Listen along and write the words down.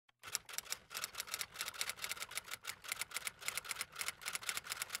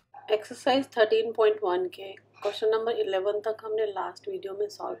Exercise 13.1 के question number 11 तक हमने लास्ट वीडियो में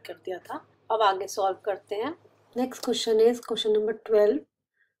सॉल्व कर दिया था। अब आगे सॉल्व करते हैं। Next question is question number 12।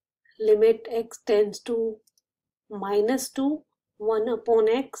 Limit x tends to -2 1 upon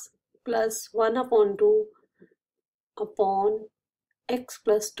x plus 1 upon 2 upon x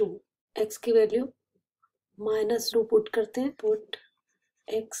plus 2। x की वैल्यू -2 पुट करते हैं। Put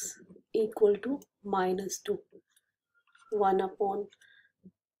x equal to -2 1 upon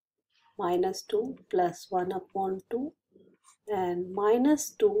 -2 plus 1 upon 2 and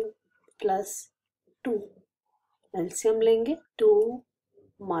 -2 plus 2 LCM लेंगे। 2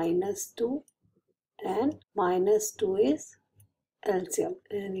 -2 and -2 is एलसीएम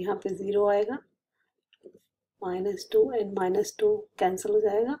एंड यहाँ पे 0 आएगा। -2 and -2 cancel हो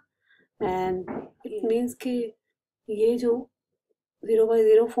जाएगा and it means कि ये जो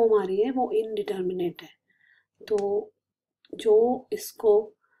 0/0 फॉर्म आ रही है वो इनडिटर्मिनेट है। तो जो इसको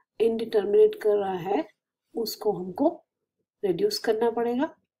इनडिटर्मिनेट कर रहा है उसको हमको रिड्यूस करना पड़ेगा।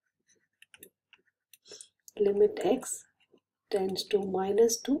 Limit x tends to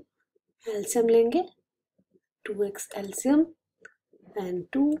 -2 LCM लेंगे। 2x LCM and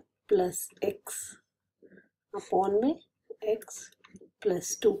 2 plus x upon में x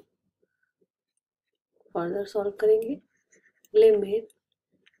प्लस 2। फर्दर सॉल्व करेंगे। Limit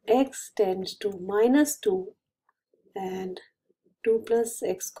x tends to -2 and 2 plus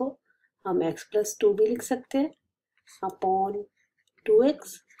x को हम x प्लस 2 भी लिख सकते हैं upon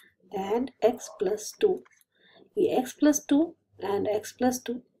 2x and x plus 2। ये x plus 2 and x plus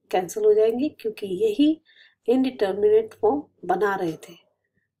 2 cancel हो जाएंगे क्योंकि यही इनडिटर्मिनेट फॉर्म बना रहे थे।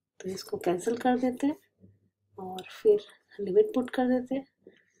 तो इसको कैंसिल कर देते हैं और फिर लिमिट पुट कर देते हैं।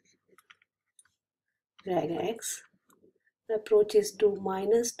 रहेगा x approaches to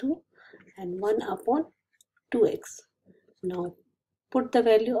 -2 and 1 upon 2x। Now put the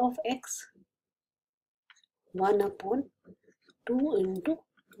value of x 1 upon 2 into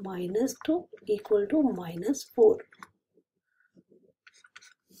 -2 equal to -4।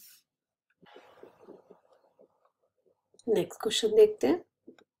 Next question देखते हैं।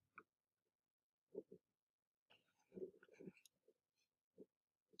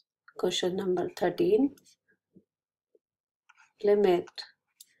 Question number 13। Limit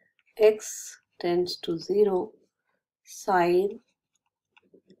x tends to 0 sin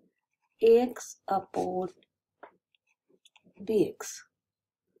ax upon bx।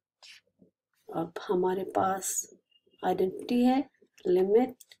 अब हमारे पास आइडेंटिटी है।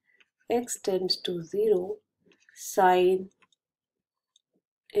 Limit x tends to 0 sin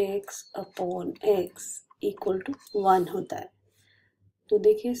x upon x equal to 1 होता है। तो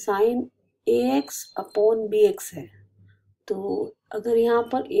देखिए sin ax upon bx है, तो अगर यहाँ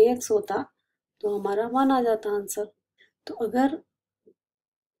पर ax होता तो हमारा 1 आ जाता आंसर। तो अगर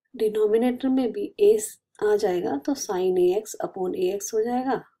डिनोमिनेटर में भी a आ जाएगा तो sin ax अपॉन ax हो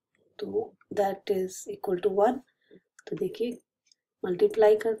जाएगा, तो दैट इज इक्वल टू 1। तो देखिए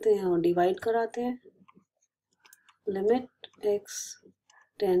मल्टीप्लाई करते हैं और डिवाइड कराते हैं। Limit x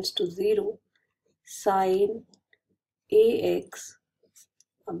tends to 0 sin ax।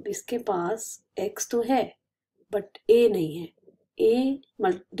 अब इसके पास x तो है बट a नहीं है।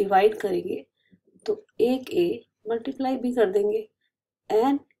 a डिवाइड करेंगे तो एक a मल्टीप्लाई भी कर देंगे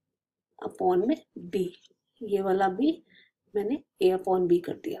एंड अपॉन में b। ये वाला b मैंने a अपॉन b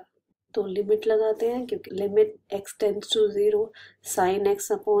कर दिया। तो लिमिट लगाते हैं क्योंकि limit x tends to 0 sin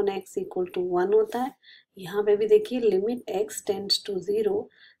x upon x equal to 1 होता है। यहाँ पे भी देखिए limit x tends to 0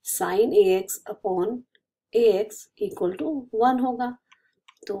 sin ax upon ax equal to 1 होगा।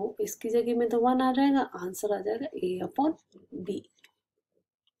 तो इसकी जगह में तो 1 आ जाएगा, आंसर आ जाएगा a upon b।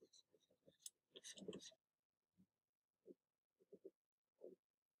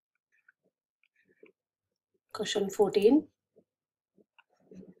 Question 14।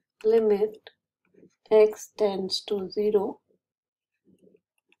 Limit x tends to 0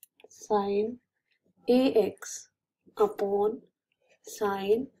 sin ax upon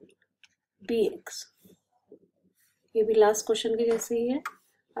sin bx। ये भी लास्ट क्वेश्चन के जैसे ही है।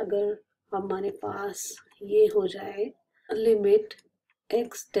 अगर हमारे पास ये हो जाए limit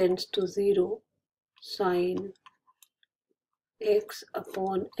x tends to 0 sin x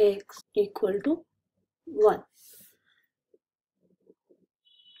upon x equal to 1।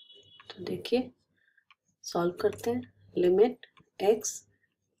 तो देखिए सॉल्व करते हैं। Limit x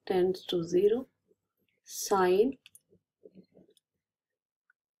tends to 0 sin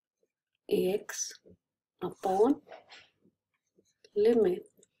ax upon limit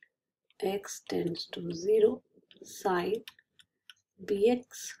x tends to 0 sin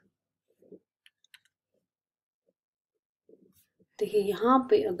bx। देखिए यहाँ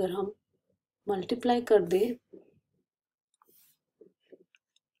पे अगर हम मल्टीप्लाई कर दें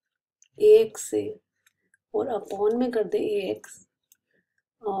ax से और अपॉन में कर दें ax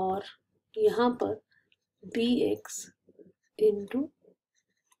और यहाँ पर bx इंटू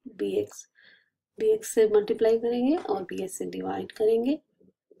bx से मल्टीप्लाई करेंगे और bs से डिवाइड करेंगे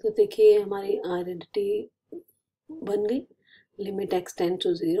तो देखिए हमारी आइडेंटिटी बन गई। Limit x tend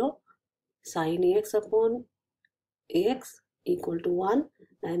to 0 sign ax upon ax equal to 1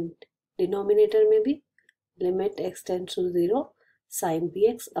 and denominator में भी limit x tend to 0 sign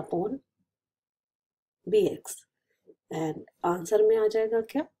bx upon bx and answer में आ जाएगा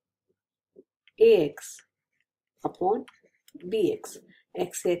क्या ax अपॉन bx।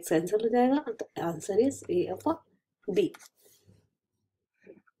 x से x कैंसिल हो जाएगा तो answer is a upon b।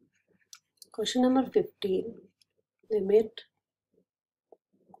 Question number 15 limit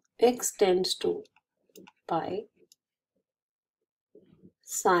x tends to pi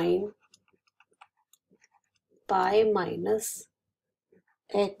sine pi minus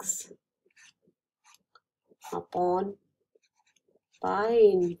x upon pi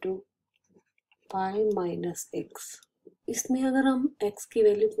into pi minus x। इसमें अगर हम x की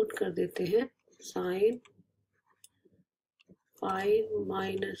वैल्यू पुट कर देते हैं sine pi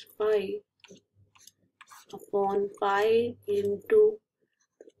minus pi upon pi into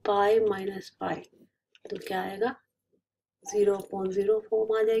pi minus pi तो क्या आएगा 0/0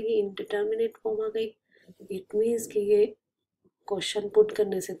 फॉर्म आ जाएगी, इनडिटर्मिनेट फॉर्म आ गई। इट मीन्स कि ये क्वेश्चन पुट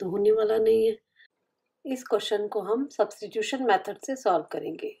करने से तो होने वाला नहीं है। इस क्वेश्चन को हम सब्स्टिट्यूशन मेथड से सॉल्व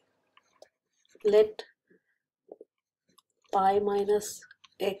करेंगे। Late pi minus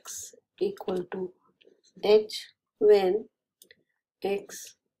x equal to h when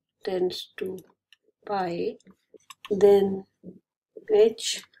x tends to pi, then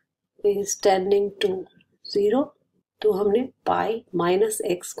h is tending to 0। तो हमने पाई माइनस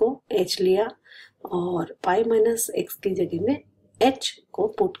एक्स को h लिया और पाई माइनस एक्स की जगह में h को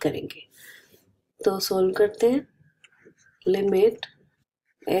पुट करेंगे। तो सोल्व करते हैं। Limit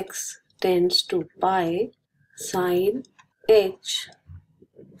x tends to pi sine h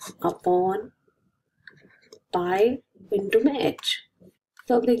upon pi into में h।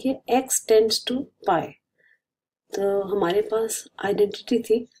 तो अब देखिए x टेंड्स टू पाई तो हमारे पास आइडेंटिटी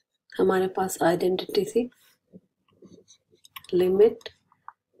थी limit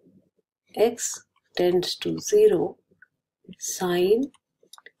x tends to 0 sign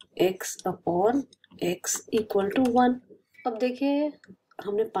x upon x equal to 1। अब देखिए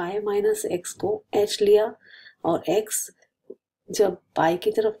हमने पाई माइनस x को h लिया और x जब पाई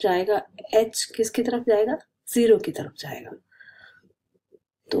की तरफ जाएगा h किसकी तरफ जाएगा 0 की तरफ जाएगा।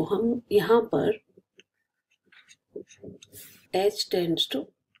 तो हम यहाँ पर h टेंड्स टू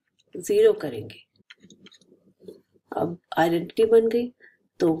 0 करेंगे। अब आइडेंटिटी बन गई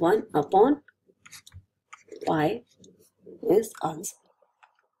तो 1 upon pi is answer.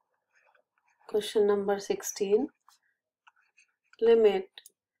 Question number 16 limit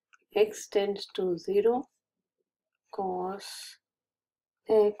x tends to 0 cos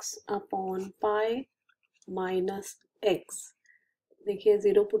x upon pi minus x। देखिए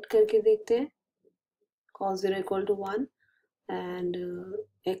 0 पुट करके देखते हैं। cos 0 equal to 1 and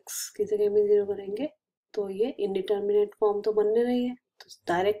x की जगह में 0 करेंगे तो ये इनडिटर्मिनेट फॉर्म तो बनने रही है तो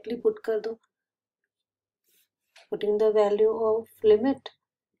डायरेक्टली पुट कर दो। Putting the value of limit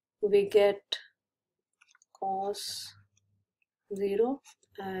we get cos 0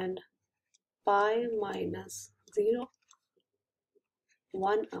 and pi minus 0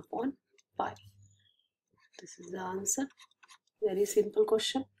 1 upon pi. This is the answer. Very simple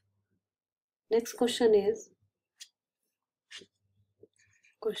question. Next question is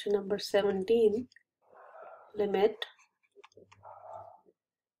question number 17. Limit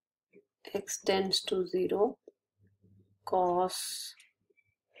x tends to 0 cos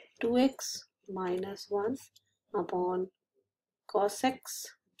 2x minus 1 upon cos x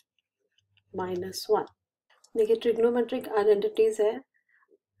minus 1। देखिए trigonometric identities है।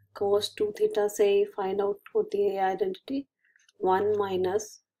 cos 2 theta से ही find out होती है identity. 1 minus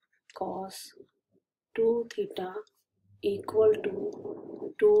cos 2 theta equal to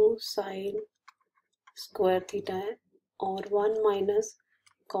 2 sine square theta है और 1 minus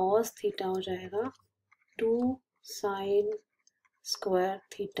cos theta हो जाएगा 2 sine square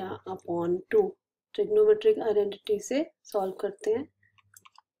theta upon 2। Trigonometric identity से सॉल्व करते हैं।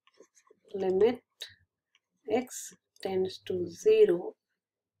 Limit x tends to 0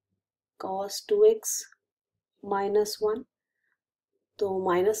 cos 2x minus 1 तो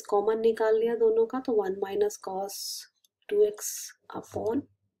माइनस कॉमन निकाल लिया दोनों का तो 1 minus cos 2x upon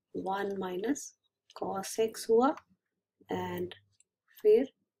 1 minus cos x हुआ एंड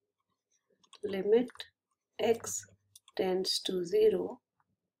फिर लिमिट x टेंड्स टू 0,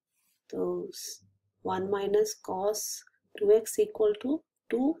 तो 1 minus cos 2x equal to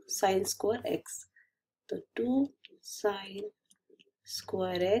 2 sine square x, तो 2 sine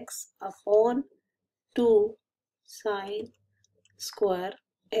square x upon 2 sine square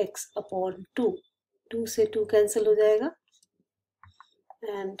x upon 2 से 2 कैंसिल हो जाएगा,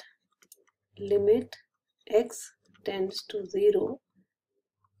 and limit x tends to 0,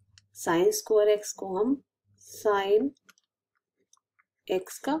 sine square x को हम sign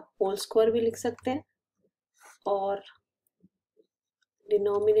x का whole square भी लिख सकते हैं, और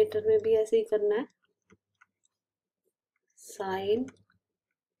डिनोमिनेटर में भी ऐसे ही करना है, sign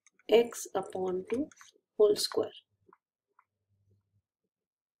x upon 2 whole square.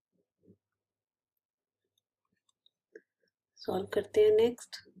 Solve करते हैं।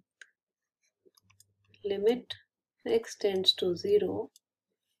 Next limit x tends to 0,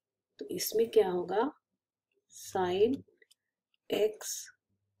 तो इसमें क्या होगा, साइन x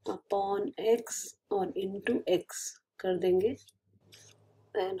अपॉन x और इंटू x कर देंगे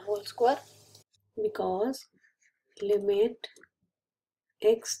and whole square, because limit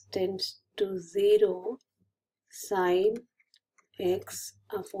x tends to 0 sign x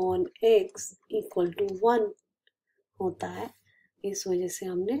upon x equal to 1 होता है। इस वजह से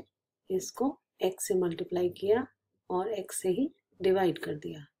हमने इसको x से मल्टीप्लाई किया और x से ही डिवाइड कर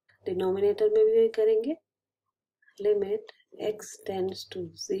दिया। डिनोमिनेटर में भी वही करेंगे, limit x tends to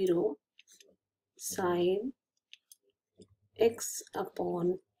 0 sign x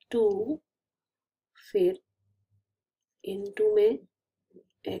upon 2, फिर इनटू में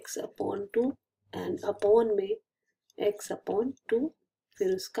x अपॉन 2 एंड अपॉन में x अपॉन 2,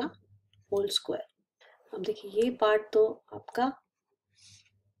 फिर उसका होल स्क्वायर। अब देखिए ये पार्ट तो आपका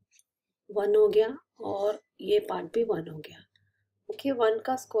 1 हो गया और ये पार्ट भी 1 हो गया। देखिए 1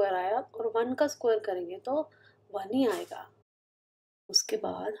 का स्क्वायर आया और 1 का स्क्वायर करेंगे तो 1 ही आएगा। उसके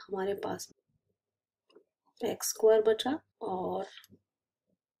बाद हमारे पास x स्क्वायर बचा और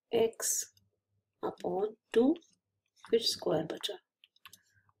x अपॉन 2 फिर स्क्वायर बचा,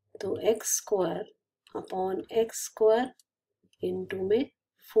 तो x square upon x square into में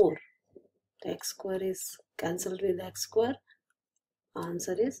 4, x square is cancelled with x square,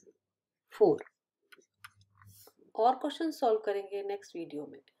 answer is 4। और क्वेश्चन सॉल्व करेंगे नेक्स्ट वीडियो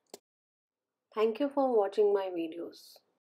में। Thank you for watching my videos.